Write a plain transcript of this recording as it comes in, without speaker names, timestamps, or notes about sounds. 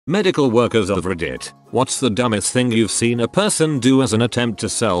Medical workers of Reddit, what's the dumbest thing you've seen a person do as an attempt to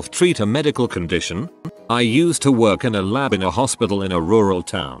self-treat a medical condition? I used to work in a lab in a hospital in a rural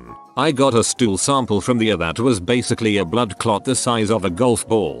town. I got a stool sample from the ear that was basically a blood clot the size of a golf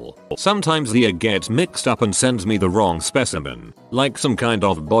ball. Sometimes the ear gets mixed up and sends me the wrong specimen, like some kind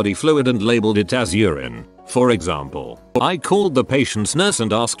of body fluid, and labeled it as urine. For example, I called the patient's nurse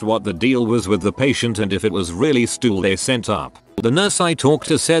and asked what the deal was with the patient and if it was really stool they sent up. The nurse I talked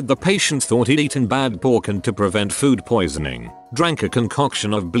to said the patient thought he'd eaten bad pork and to prevent food poisoning, drank a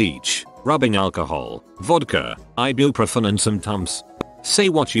concoction of bleach, rubbing alcohol, vodka, ibuprofen and some Tums. Say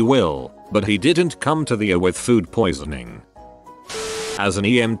what you will, but he didn't come to the ear with food poisoning. As an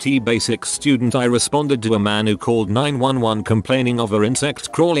EMT basic student, I responded to a man who called 911 complaining of an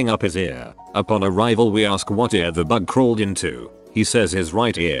insect crawling up his ear. Upon arrival we ask what ear the bug crawled into. He says his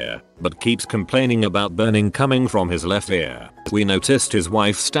right ear, but keeps complaining about burning coming from his left ear. We noticed his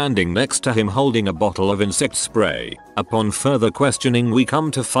wife standing next to him holding a bottle of insect spray. Upon further questioning we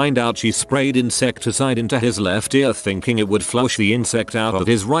come to find out she sprayed insecticide into his left ear thinking it would flush the insect out of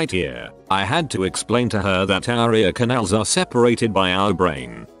his right ear. I had to explain to her that our ear canals are separated by our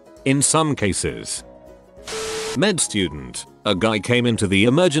brain. In some cases. Med student. A guy came into the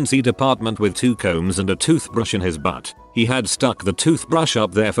emergency department with 2 combs and a toothbrush in his butt. He had stuck the toothbrush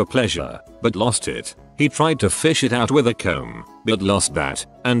up there for pleasure, but lost it. He tried to fish it out with a comb, but lost that,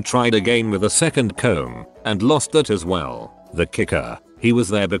 and tried again with a second comb, and lost that as well. The kicker, he was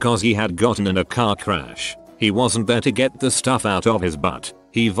there because he had gotten in a car crash. He wasn't there to get the stuff out of his butt.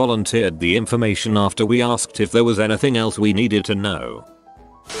 He volunteered the information after we asked if there was anything else we needed to know.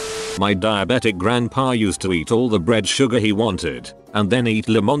 My diabetic grandpa used to eat all the bread sugar he wanted, and then eat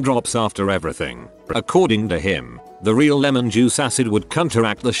lemon drops after everything. According to him, the real lemon juice acid would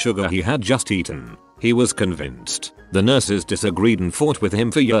counteract the sugar he had just eaten. He was convinced. The nurses disagreed and fought with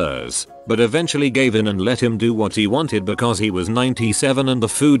him for years, but eventually gave in and let him do what he wanted because he was 97 and the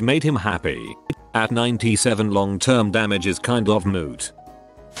food made him happy. At 97, long-term damage is kind of moot.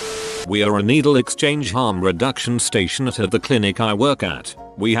 We are a needle exchange harm reduction station at the clinic I work at.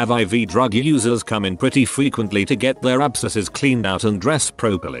 We have IV drug users come in pretty frequently to get their abscesses cleaned out and dressed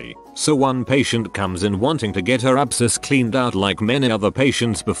properly. So one patient comes in wanting to get her abscess cleaned out like many other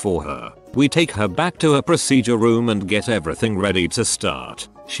patients before her. We take her back to her procedure room and get everything ready to start.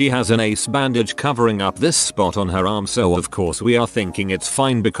 She has an ace bandage covering up this spot on her arm, so of course we are thinking it's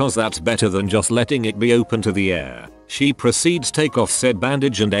fine because that's better than just letting it be open to the air. She proceeds take off said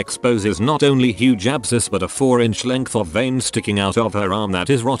bandage and exposes not only huge abscess but a 4-inch length of vein sticking out of her arm that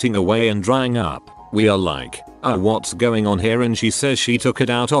is rotting away and drying up. We are like, what's going on here? And she says she took it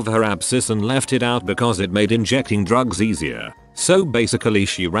out of her abscess and left it out because it made injecting drugs easier. So basically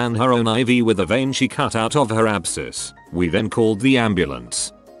she ran her own IV with a vein she cut out of her abscess. We then called the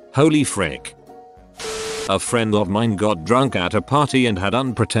ambulance. Holy frick. A friend of mine got drunk at a party and had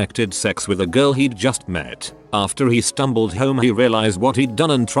unprotected sex with a girl he'd just met. After he stumbled home he realized what he'd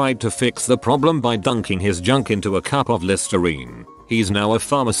done and tried to fix the problem by dunking his junk into a cup of Listerine. He's now a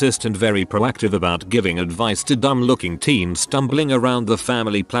pharmacist and very proactive about giving advice to dumb looking teens stumbling around the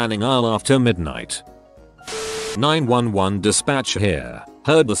family planning aisle after midnight. 911 dispatch here.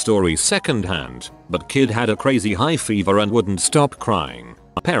 Heard the story secondhand, but kid had a crazy high fever and wouldn't stop crying.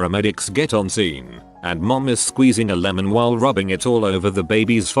 Paramedics get on scene, and mom is squeezing a lemon while rubbing it all over the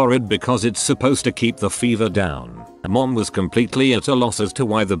baby's forehead because it's supposed to keep the fever down. Mom was completely at a loss as to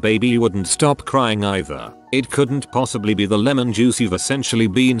why the baby wouldn't stop crying either. It couldn't possibly be the lemon juice you've essentially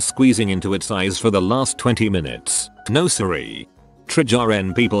been squeezing into its eyes for the last 20 minutes. No siree.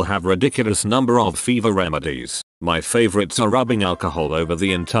 Trijarn people have ridiculous number of fever remedies. My favorites are rubbing alcohol over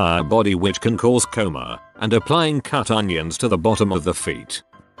the entire body, which can cause coma, and applying cut onions to the bottom of the feet.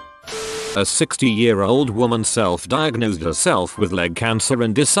 A 60-year-old woman self-diagnosed herself with leg cancer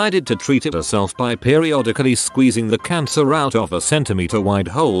and decided to treat it herself by periodically squeezing the cancer out of a centimeter-wide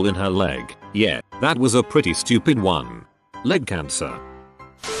hole in her leg. Yeah, that was a pretty stupid one. Leg cancer.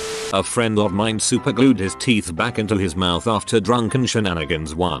 A friend of mine superglued his teeth back into his mouth after drunken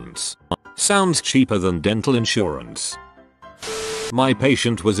shenanigans once. Sounds cheaper than dental insurance. My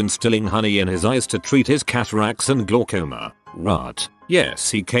patient was instilling honey in his eyes to treat his cataracts and glaucoma. What?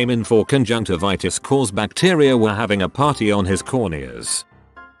 Yes, he came in for conjunctivitis caused bacteria were having a party on his corneas.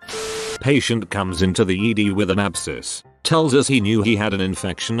 Patient comes into the ED with an abscess. Tells us he knew he had an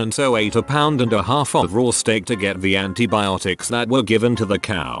infection and so ate 1.5 pounds of raw steak to get the antibiotics that were given to the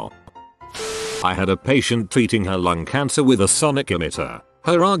cow. I had a patient treating her lung cancer with a sonic emitter.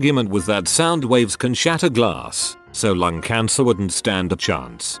 Her argument was that sound waves can shatter glass, so lung cancer wouldn't stand a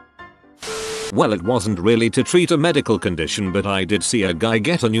chance. Well, it wasn't really to treat a medical condition, but I did see a guy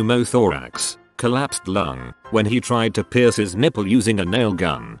get a pneumothorax, collapsed lung, when he tried to pierce his nipple using a nail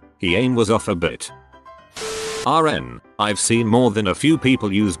gun. He aim was off a bit. RN, I've seen more than a few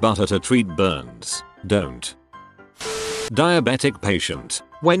people use butter to treat burns. Don't. Diabetic patient,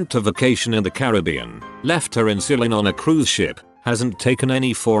 went to vacation in the Caribbean, left her insulin on a cruise ship, hasn't taken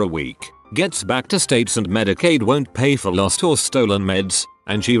any for a week, gets back to States and Medicaid won't pay for lost or stolen meds,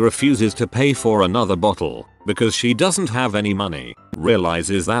 and she refuses to pay for another bottle because she doesn't have any money.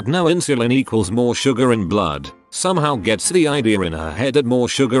 Realizes that no insulin equals more sugar in blood. Somehow gets the idea in her head that more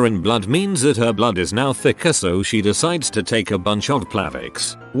sugar in blood means that her blood is now thicker, so she decides to take a bunch of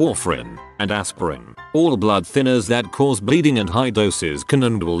Plavix, warfarin, and aspirin. All blood thinners that cause bleeding, and high doses can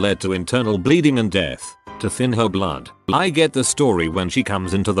and will lead to internal bleeding and death. To thin her blood. I get the story when she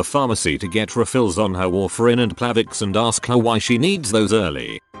comes into the pharmacy to get refills on her warfarin and Plavix and ask her why she needs those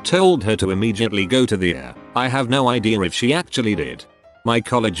early. Told her to immediately go to the ER. I have no idea if she actually did. My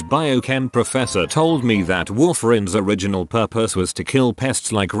college biochem professor told me that warfarin's original purpose was to kill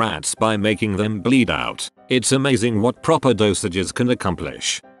pests like rats by making them bleed out. It's amazing what proper dosages can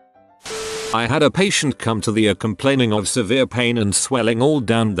accomplish. I had a patient come to the ER complaining of severe pain and swelling all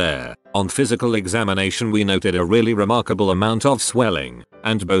down there. On physical examination we noted a really remarkable amount of swelling,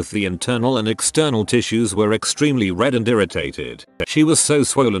 and both the internal and external tissues were extremely red and irritated. She was so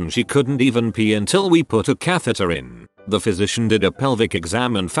swollen she couldn't even pee until we put a catheter in. The physician did a pelvic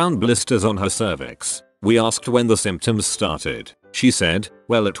exam and found blisters on her cervix. We asked when the symptoms started. She said,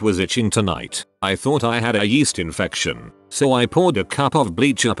 well, it was itching tonight. I thought I had a yeast infection, so I poured a cup of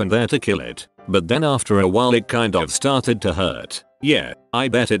bleach up in there to kill it. But then after a while it kind of started to hurt. Yeah, I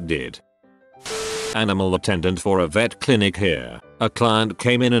bet it did. Animal attendant for a vet clinic here. A client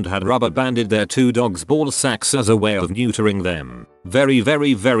came in and had rubber banded their 2 dogs' ball sacks as a way of neutering them. Very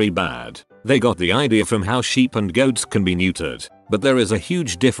bad. They got the idea from how sheep and goats can be neutered, but there is a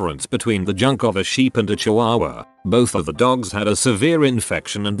huge difference between the junk of a sheep and a chihuahua. Both of the dogs had a severe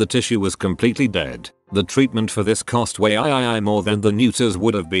infection and the tissue was completely dead. The treatment for this cost way more than the neuters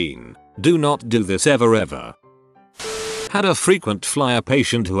would have been. Do not do this ever. Had a frequent flyer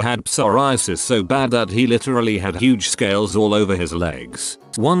patient who had psoriasis so bad that he literally had huge scales all over his legs.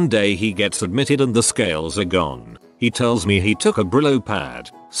 One day he gets admitted and the scales are gone. He tells me he took a Brillo pad,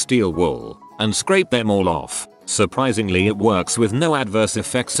 steel wool, and scraped them all off. Surprisingly it works with no adverse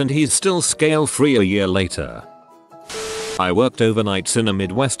effects and he's still scale free a year later. I worked overnights in a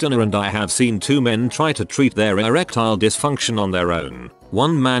Midwesterner and I have seen 2 men try to treat their erectile dysfunction on their own.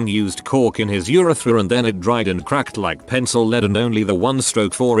 One man used cork in his urethra and then it dried and cracked like pencil lead and only the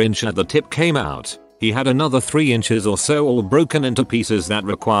 1/4 inch at the tip came out. He had another 3 inches or so all broken into pieces that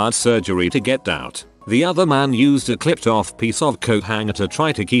required surgery to get out. The other man used a clipped off piece of coat hanger to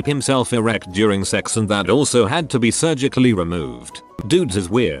try to keep himself erect during sex and that also had to be surgically removed. Dudes is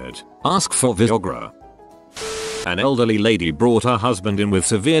weird. Ask for Viagra. An elderly lady brought her husband in with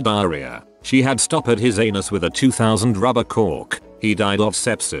severe diarrhea. She had stoppered his anus with a 2000 rubber cork. He died of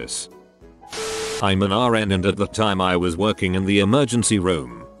sepsis. I'm an RN and at the time I was working in the emergency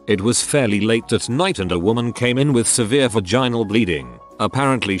room. It was fairly late at night and a woman came in with severe vaginal bleeding.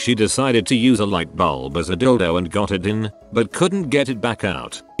 Apparently she decided to use a light bulb as a dildo and got it in, but couldn't get it back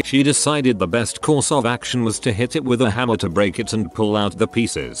out. She decided the best course of action was to hit it with a hammer to break it and pull out the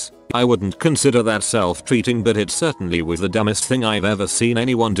pieces. I wouldn't consider that self-treating, but it certainly was the dumbest thing I've ever seen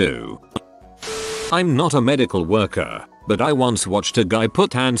anyone do. I'm not a medical worker, but I once watched a guy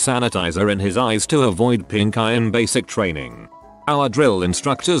put hand sanitizer in his eyes to avoid pink eye in basic training. Our drill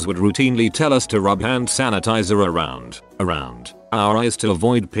instructors would routinely tell us to rub hand sanitizer around our eyes to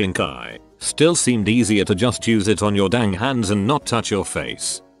avoid pink eye. Still seemed easier to just use it on your dang hands and not touch your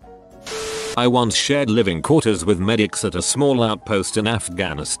face. I once shared living quarters with medics at a small outpost in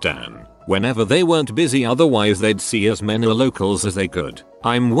Afghanistan. Whenever they weren't busy, otherwise they'd see as many locals as they could.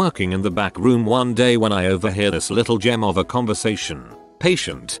 I'm working in the back room one day when I overhear this little gem of a conversation.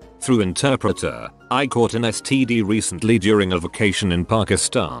 Patient, through interpreter, I caught an STD recently during a vacation in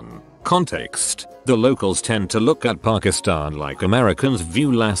Pakistan. Context: the locals tend to look at Pakistan like Americans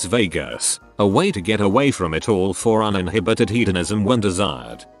view Las Vegas, a way to get away from it all for uninhibited hedonism when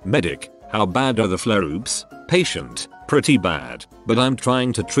desired. Medic: how bad are the flare-ups? Patient: pretty bad, but I'm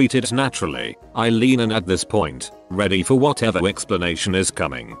trying to treat it naturally. I lean in at this point, ready for whatever explanation is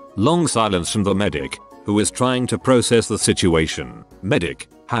coming. Long silence from the medic, who is trying to process the situation. Medic: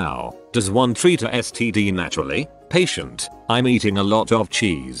 how does one treat a STD naturally? Patient: I'm eating a lot of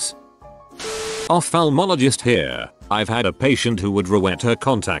cheese. Ophthalmologist here. I've had a patient who would re-wet her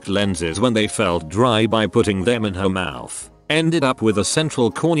contact lenses when they felt dry by putting them in her mouth. Ended up with a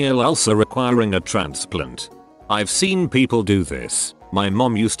central corneal ulcer requiring a transplant. I've seen people do this. My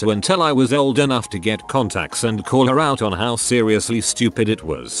mom used to until I was old enough to get contacts and call her out on how seriously stupid it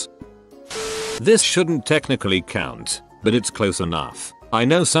was. This shouldn't technically count, but it's close enough. I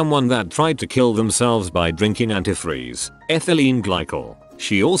know someone that tried to kill themselves by drinking antifreeze, ethylene glycol.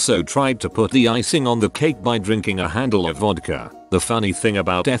 She also tried to put the icing on the cake by drinking a handle of vodka. The funny thing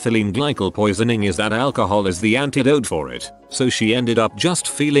about ethylene glycol poisoning is that alcohol is the antidote for it, so she ended up just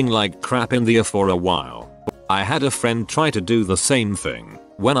feeling like crap in the air for a while. I had a friend try to do the same thing.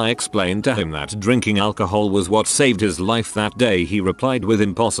 When I explained to him that drinking alcohol was what saved his life that day, he replied with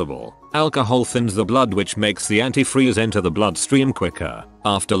impossible. Alcohol thins the blood, which makes the antifreeze enter the bloodstream quicker.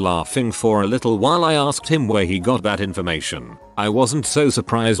 After laughing for a little while, I asked him where he got that information. I wasn't so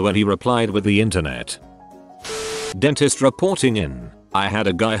surprised when he replied with the internet. Dentist reporting in. I had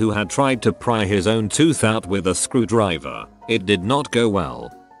a guy who had tried to pry his own tooth out with a screwdriver. It did not go well.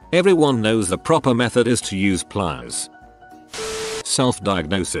 Everyone knows the proper method is to use pliers.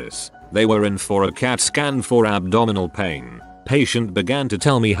 Self-diagnosis. They were in for a CAT scan for abdominal pain. Patient began to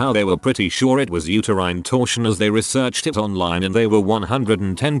tell me how they were pretty sure it was uterine torsion as they researched it online and they were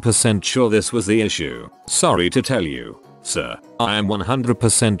 110% sure this was the issue. Sorry to tell you, sir, I am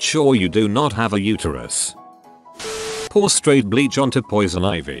 100% sure you do not have a uterus. Pour straight bleach onto poison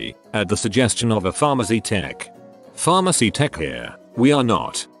ivy at the suggestion of a pharmacy tech. Pharmacy tech here. We are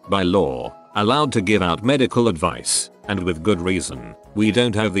not, by law, allowed to give out medical advice, and with good reason. We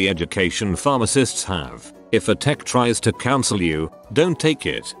don't have the education pharmacists have. If a tech tries to counsel you, don't take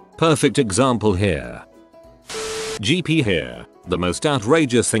it. Perfect example here. GP here. The most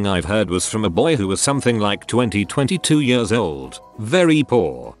outrageous thing I've heard was from a boy who was something like 22 years old. Very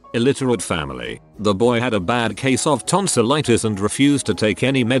poor, illiterate family. The boy had a bad case of tonsillitis and refused to take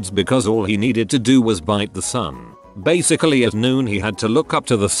any meds because all he needed to do was bite the sun. Basically at noon he had to look up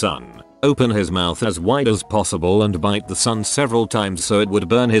to the sun, open his mouth as wide as possible and bite the sun several times so it would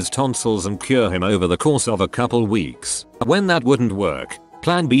burn his tonsils and cure him over the course of a couple weeks. When that wouldn't work,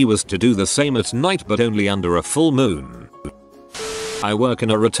 plan B was to do the same at night but only under a full moon. I work in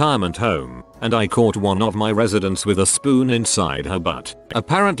a retirement home, and I caught one of my residents with a spoon inside her butt.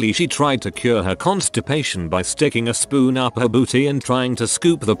 Apparently she tried to cure her constipation by sticking a spoon up her booty and trying to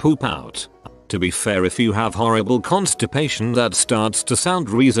scoop the poop out. To be fair, if you have horrible constipation, that starts to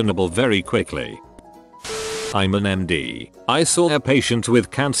sound reasonable very quickly. I'm an MD. I saw a patient with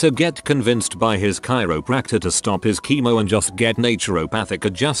cancer get convinced by his chiropractor to stop his chemo and just get naturopathic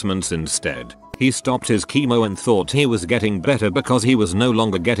adjustments instead. He stopped his chemo and thought he was getting better because he was no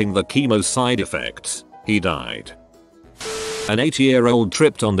longer getting the chemo side effects. He died. An 8-year-old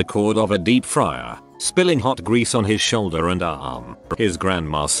tripped on the cord of a deep fryer, spilling hot grease on his shoulder and arm. His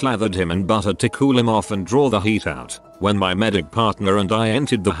grandma slathered him in butter to cool him off and draw the heat out. When my medic partner and I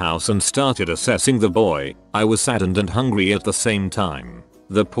entered the house and started assessing the boy, I was saddened and hungry at the same time.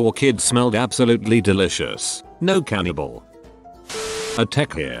 The poor kid smelled absolutely delicious. No cannibal. A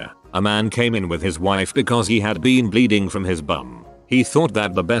tech here. A man came in with his wife because he had been bleeding from his bum. He thought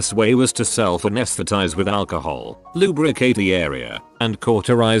that the best way was to self-anesthetize with alcohol, lubricate the area, and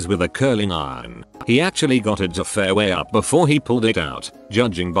cauterize with a curling iron. He actually got it a fair way up before he pulled it out.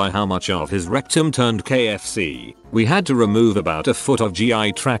 Judging by how much of his rectum turned KFC, we had to remove about a foot of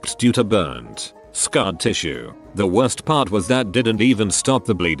GI tract due to burnt, scarred tissue. The worst part was that didn't even stop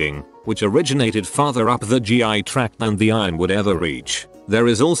the bleeding, which originated farther up the GI tract than the iron would ever reach. There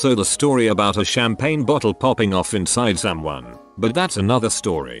is also the story about a champagne bottle popping off inside someone, but that's another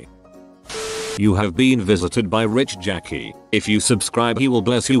story. You have been visited by Rich Jackie. If you subscribe, he will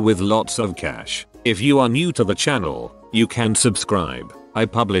bless you with lots of cash. If you are new to the channel, you can subscribe. I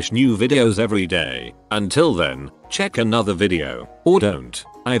publish new videos every day. Until then, check another video, or don't.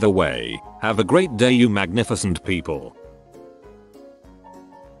 Either way, have a great day, you magnificent people.